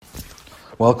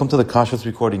Welcome to the Kashrus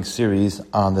recording series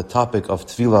on the topic of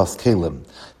Tvilas Kelim,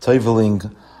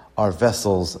 toiveling our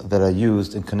vessels that are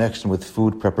used in connection with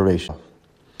food preparation.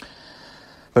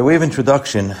 By way of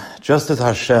introduction, just as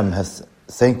Hashem has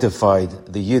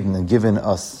sanctified the Yidden and given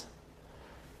us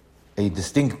a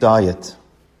distinct diet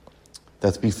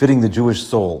that's befitting the Jewish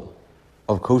soul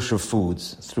of kosher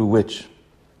foods through which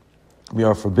we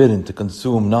are forbidden to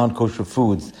consume non-kosher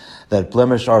foods that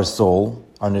blemish our soul,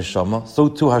 our neshama, so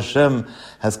too Hashem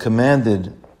has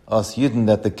commanded us Yidden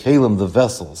that the kelim, the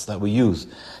vessels that we use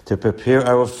to prepare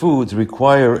our foods,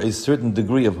 require a certain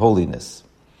degree of holiness.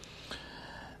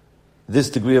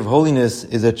 This degree of holiness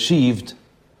is achieved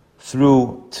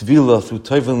through tvila, through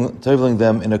toiveling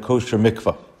them in a kosher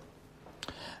mikvah.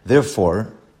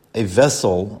 Therefore, a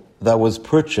vessel that was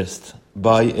purchased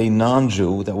by a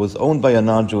non-Jew, that was owned by a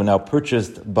non-Jew and now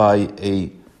purchased by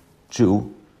a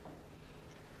Jew,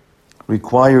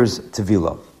 requires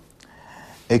tevila.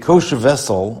 A kosher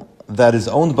vessel that is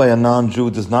owned by a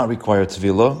non-Jew does not require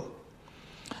tevila,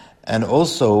 and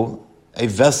also a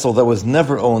vessel that was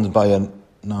never owned by a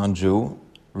non-Jew,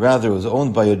 rather was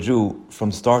owned by a Jew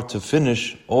from start to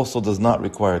finish, also does not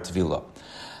require tevila.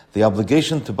 The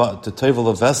obligation to tevel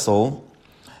a vessel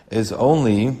is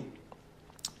only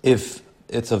if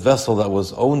it's a vessel that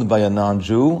was owned by a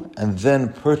non-Jew and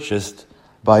then purchased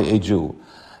by a Jew.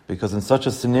 Because in such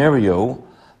a scenario,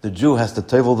 the Jew has to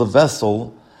tevel the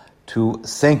vessel to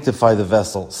sanctify the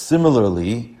vessel.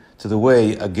 Similarly to the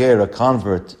way a ger, a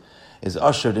convert, is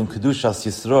ushered in Kedushas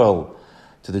Yisrael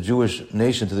to the Jewish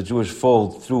nation, to the Jewish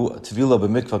fold, through Tvila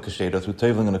b'mikvah kasheda, through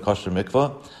teveling in a kosher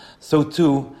mikvah, so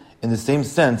too, in the same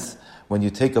sense, when you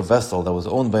take a vessel that was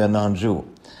owned by a non-Jew,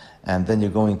 and then you're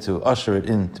going to usher it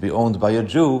in to be owned by a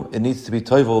Jew, it needs to be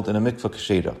toiveled in a mikvah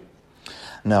kasheda.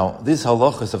 Now, these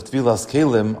halachas of Tvilas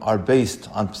Kelim are based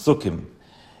on psukim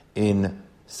in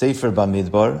Sefer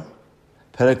Bamidbar,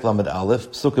 Perek Lamed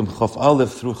Aleph, psukim Chaf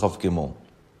Aleph through Chaf Gimel.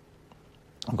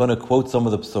 I'm going to quote some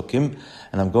of the psukim,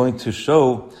 and I'm going to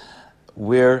show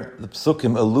where the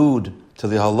psukim allude to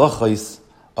the halachas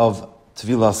of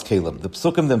Tvilas Kelim. The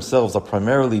psukim themselves are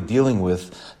primarily dealing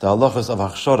with the halachas of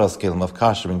Achsharas Kelim, of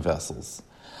kashering vessels.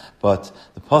 But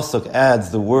the pasuk adds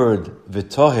the word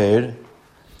v'toher,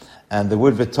 and the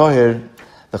word v'toher,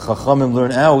 the Chachamim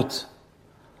learn out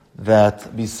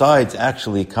that besides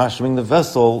actually kashering the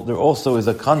vessel, there also is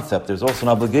a concept, there's also an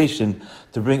obligation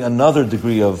to bring another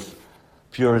degree of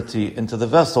purity into the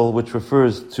vessel, which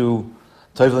refers to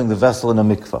toiveling the vessel in a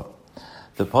mikvah.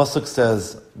 The pasuk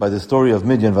says, by the story of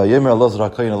Midian, Vayemer Elazar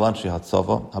HaKohen Elanshi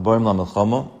HaTzava, Habarim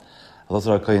LaMelchama,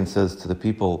 Elazar HaKohen says to the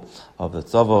people of the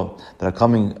Tzava that are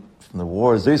coming from the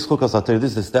war, this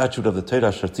is the statute of the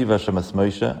Torah, Shartiv Hashem Es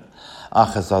Moshe,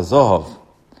 Aches HaZohav,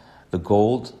 the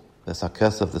gold, the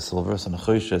Sakesef, the silver,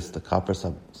 Sanachoshes, the copper,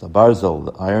 Sabarzel,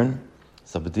 the iron,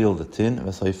 Sabadil, the tin,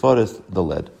 Vesaifaris, the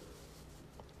lead.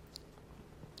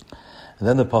 And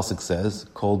then the pasuk says,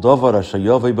 "Kol davar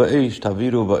ashayavei ba'esh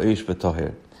taviru ba'esh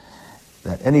v'toher,"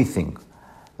 that anything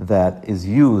that is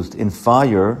used in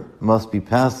fire must be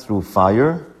passed through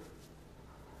fire,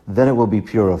 then it will be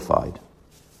purified.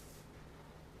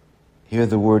 Here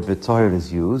the word v'toher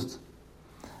is used,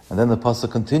 and then the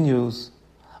pasuk continues,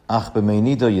 "Ach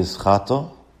b'meinida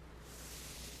yischato."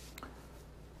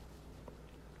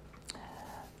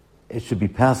 It should be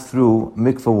passed through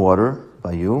mikveh water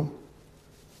by you.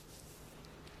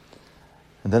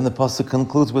 And then the pasuk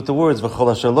concludes with the words,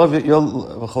 whatever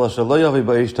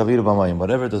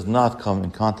does not come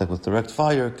in contact with direct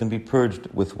fire can be purged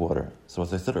with water. So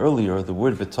as I said earlier, the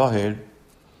word v'taher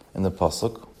in the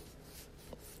pasuk,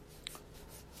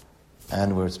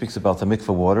 and where it speaks about the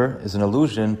mikveh water, is an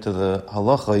allusion to the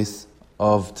halachos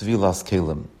of Tvilas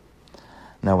Kelim.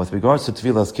 Now with regards to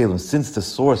Tvilas Kelim, since the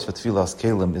source for Tvilas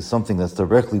Kelim is something that's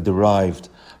directly derived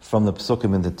from the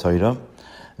psukim in the Torah,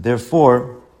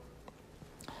 therefore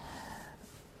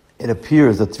it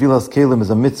appears that Tvilas Kelim is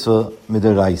a mitzvah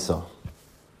midaraisa,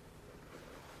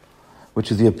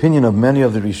 which is the opinion of many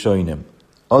of the Rishonim.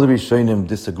 Other Rishonim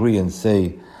disagree and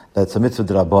say that it's a mitzvah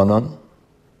d'Rabbanan.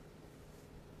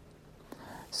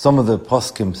 Some of the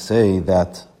poskim say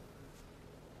that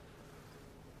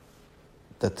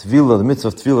Tvila, the mitzvah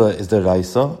of Tvila, is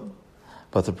d'Oraisa,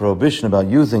 but the prohibition about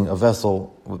using a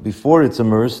vessel before it's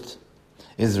immersed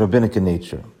is rabbinic in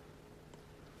nature.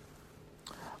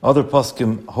 Other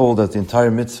poskim hold that the entire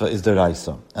mitzvah is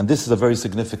d'Oraisa. And this is a very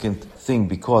significant thing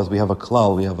because we have a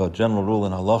klal, we have a general rule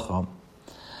in halacha,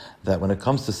 that when it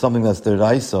comes to something that's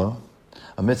d'Oraisa,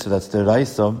 a mitzvah that's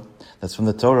d'Oraisa, that's from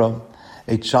the Torah,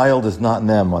 a child is not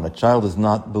ne'eman, a child is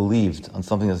not believed on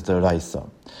something that's d'oraisa.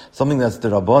 Something that's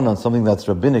d'rabbanan, something that's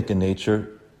rabbinic in nature,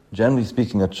 generally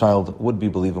speaking, a child would be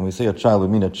believed. When we say a child, we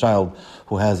mean a child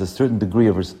who has a certain degree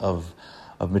of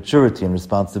maturity and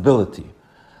responsibility.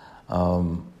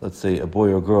 Let's say a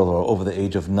boy or girl who are over the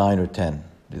age of 9 or 10.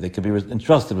 They could be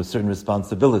entrusted with certain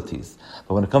responsibilities.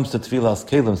 But when it comes to Tfilas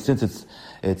Kelim, since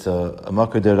it's a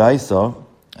Makar Deraisa,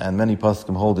 and many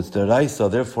Paskim hold it's Deraisa,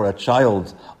 therefore a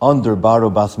child under Bar or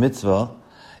Bas Mitzvah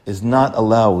is not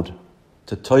allowed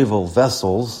to toivel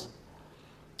vessels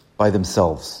by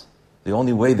themselves. The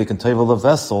only way they can toivel a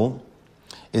vessel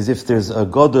is if there's a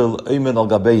Godel Eimen al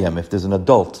Gabeyhem, if there's an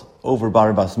adult over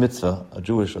Bar Bas Mitzvah, a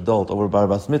Jewish adult over Bar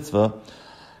Bas Mitzvah,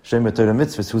 Shemer Torah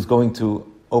Mitzvahs, who's going to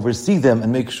oversee them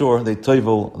and make sure they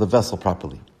toivel the vessel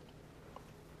properly.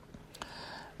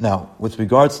 Now, with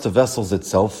regards to vessels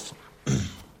itself,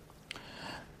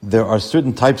 there are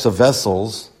certain types of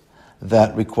vessels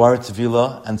that require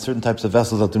tefillah and certain types of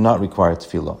vessels that do not require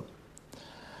tefillah.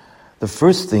 The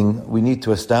first thing we need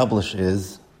to establish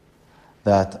is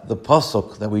that the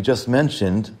pasuk that we just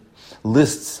mentioned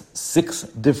lists 6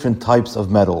 different types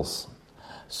of metals.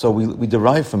 So we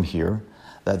derive from here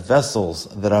that vessels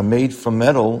that are made from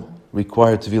metal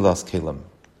require tevilas kelim.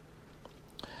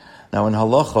 Now in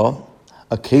halacha,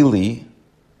 a keli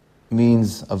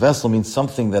means, a vessel means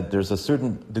something that there's a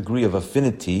certain degree of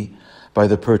affinity by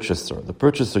the purchaser. The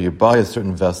purchaser, you buy a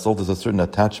certain vessel, there's a certain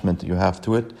attachment that you have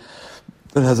to it.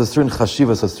 It has a certain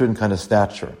chashivas, a certain kind of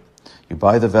stature. You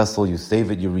buy the vessel, you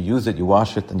save it, you reuse it, you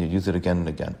wash it, and you use it again and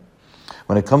again.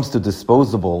 When it comes to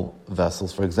disposable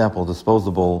vessels, for example,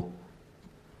 disposable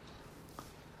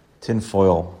tin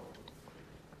foil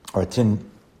or a tin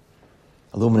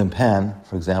aluminum pan,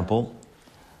 for example,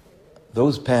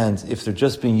 those pans, if they're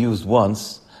just being used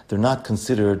once, they're not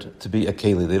considered to be a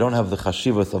keli. They don't have the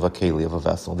chashivas of a keli, of a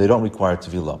vessel. They don't require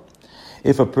tevilah.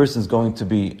 If a person is going to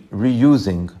be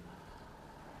reusing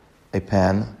a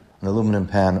pan, an aluminum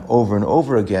pan, over and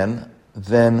over again,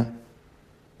 then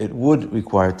it would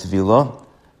require tevilah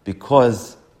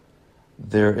because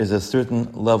there is a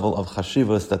certain level of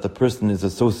chashivas that the person is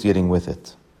associating with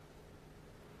it.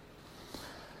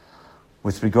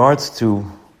 With regards to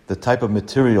the type of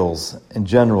materials in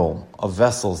general of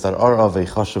vessels that are of a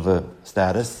chashuva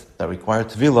status that require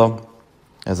tevilah,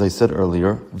 as I said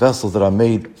earlier, vessels that are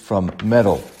made from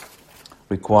metal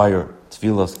require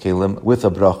tevilas kelim with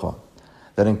a bracha.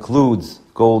 That includes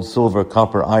gold, silver,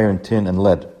 copper, iron, tin, and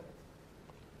lead.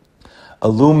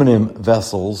 Aluminum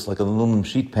vessels, like an aluminum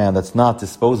sheet pan that's not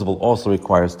disposable, also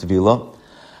requires tevilah.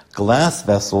 Glass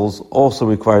vessels also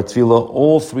require tevilah.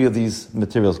 All 3 of these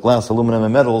materials, glass, aluminum,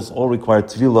 and metals, all require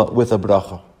tevilah with a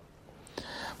bracha.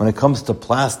 When it comes to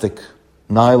plastic,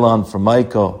 nylon,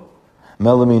 formica,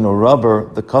 melamine, or rubber,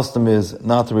 the custom is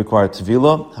not to require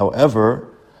tevilah. However,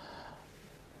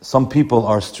 some people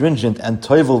are stringent and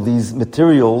toivel these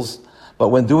materials, but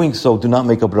when doing so, do not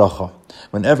make a bracha.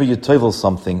 Whenever you toivel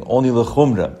something, only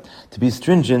lechumra, to be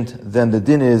stringent, then the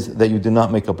din is that you do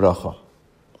not make a bracha.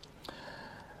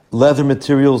 Leather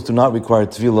materials do not require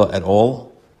tevilah at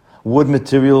all. Wood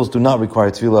materials do not require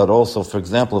tevilah at all. So, for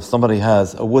example, if somebody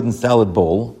has a wooden salad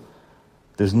bowl,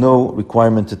 there's no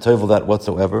requirement to tevilah that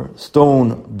whatsoever.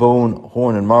 Stone, bone,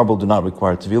 horn, and marble do not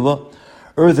require tevilah.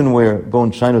 Earthenware,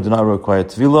 bone, china do not require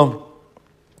tevilah.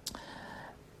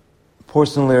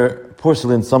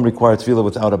 Porcelain, some require tevilah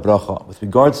without a bracha. With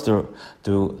regards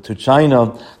to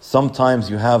china, sometimes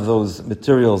you have those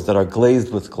materials that are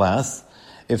glazed with glass.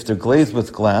 If they're glazed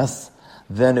with glass,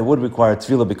 then it would require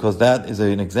tevilah because that is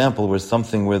an example where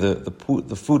something where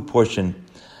the food portion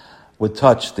would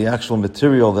touch the actual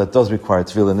material that does require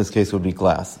tevilah. In this case, it would be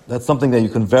glass. That's something that you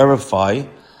can verify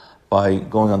by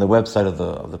going on the website of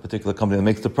the particular company that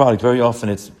makes the product. Very often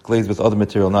it's glazed with other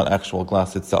material, not actual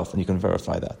glass itself, and you can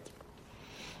verify that.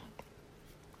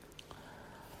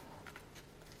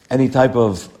 Any type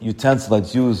of utensil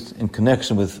that's used in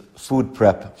connection with food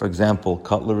prep, for example,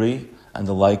 cutlery and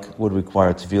the like, would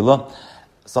require tevilah.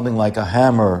 Something like a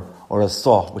hammer or a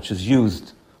saw, which is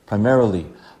used primarily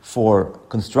for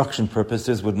construction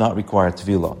purposes, would not require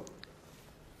tevilah.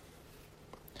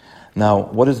 Now,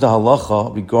 what is the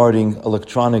halacha regarding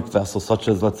electronic vessels, such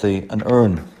as, let's say, an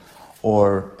urn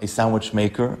or a sandwich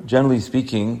maker? Generally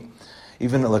speaking,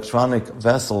 even electronic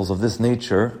vessels of this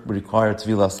nature require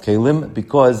tevilas kelim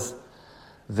because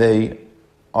they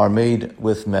are made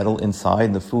with metal inside,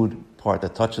 and the food part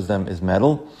that touches them is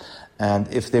metal. And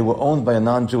if they were owned by a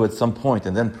non-Jew at some point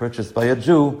and then purchased by a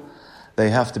Jew,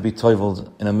 they have to be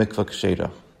toiveled in a mikvah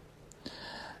kshera.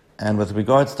 And with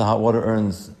regards to hot water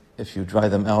urns, if you dry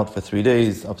them out for 3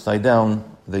 days upside down,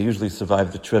 they usually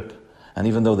survive the trip. And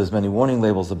even though there's many warning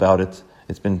labels about it,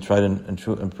 it's been tried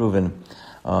and proven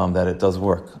that it does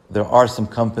work. There are some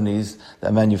companies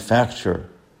that manufacture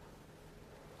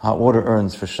hot water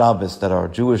urns for Shabbos that are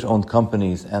Jewish-owned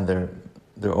companies and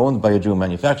they're owned by a Jew,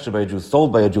 manufactured by a Jew,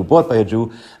 sold by a Jew, bought by a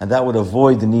Jew, and that would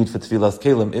avoid the need for Tevilas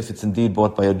Kelim if it's indeed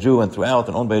bought by a Jew and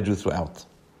owned by a Jew throughout.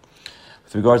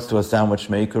 With regards to a sandwich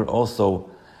maker,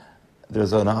 also,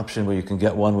 there's an option where you can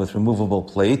get one with removable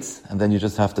plates, and then you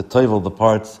just have to toivel the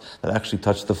parts that actually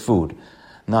touch the food,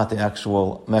 not the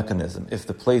actual mechanism. If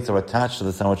the plates are attached to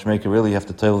the sandwich maker, really you have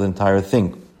to toivel the entire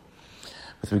thing.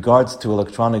 With regards to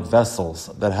electronic vessels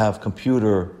that have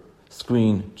computer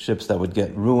screen chips that would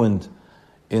get ruined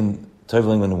in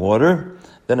toiveling in water,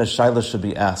 then a shaila should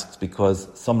be asked, because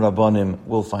some rabbanim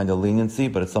will find a leniency,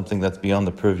 but it's something that's beyond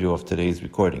the purview of today's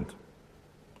recording.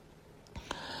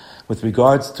 With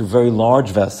regards to very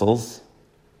large vessels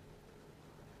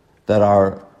that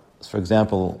are, for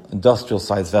example,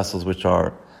 industrial-sized vessels, which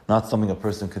are not something a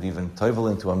person could even toivel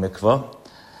into a mikvah,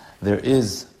 there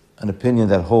is an opinion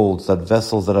that holds that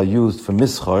vessels that are used for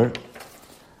mischar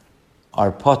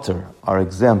are pater, are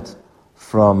exempt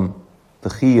from the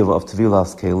chiyuv of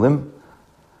tevilas kelim,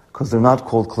 because they're not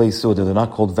called klei suda, they're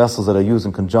not called vessels that are used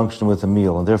in conjunction with a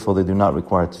meal, and therefore they do not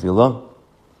require tevilah.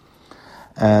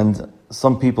 And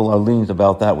some people are lenient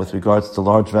about that with regards to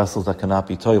large vessels that cannot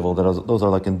be toivel. Those are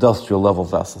like industrial level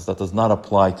vessels. That does not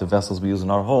apply to vessels we use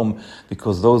in our home,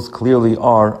 because those clearly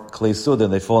are klei suda,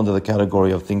 and they fall into the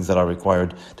category of things that are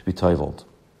required to be toiveled.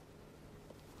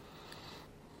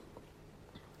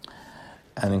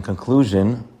 And in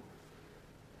conclusion,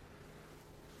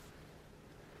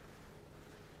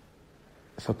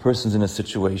 if a person's in a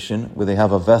situation where they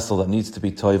have a vessel that needs to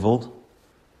be toiveled,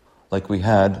 like we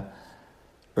had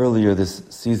earlier this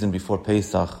season before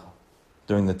Pesach,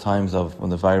 during the times of when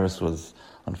the virus was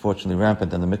unfortunately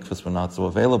rampant and the mikvahs were not so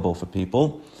available for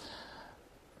people,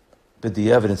 but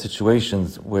the evident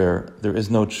situations where there is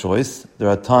no choice, there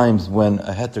are times when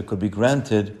a heter could be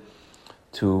granted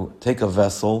to take a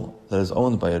vessel that is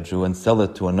owned by a Jew and sell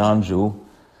it to a non-Jew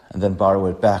and then borrow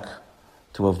it back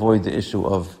to avoid the issue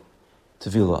of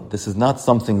tevilah. This is not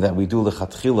something that we do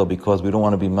lechatchila because we don't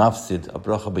want to be mafsid, a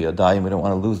bracha b'yadayim, we don't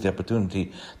want to lose the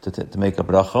opportunity to make a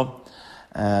bracha,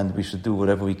 and we should do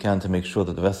whatever we can to make sure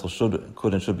that the vessel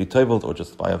could and should be toiveled, or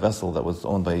just buy a vessel that was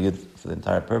owned by a yid for the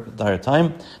entire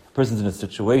time. If a person's in a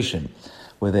situation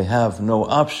where they have no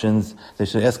options, they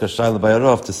should ask a shayla by a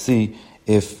rav to see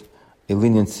if a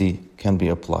leniency can be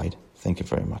applied. Thank you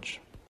very much.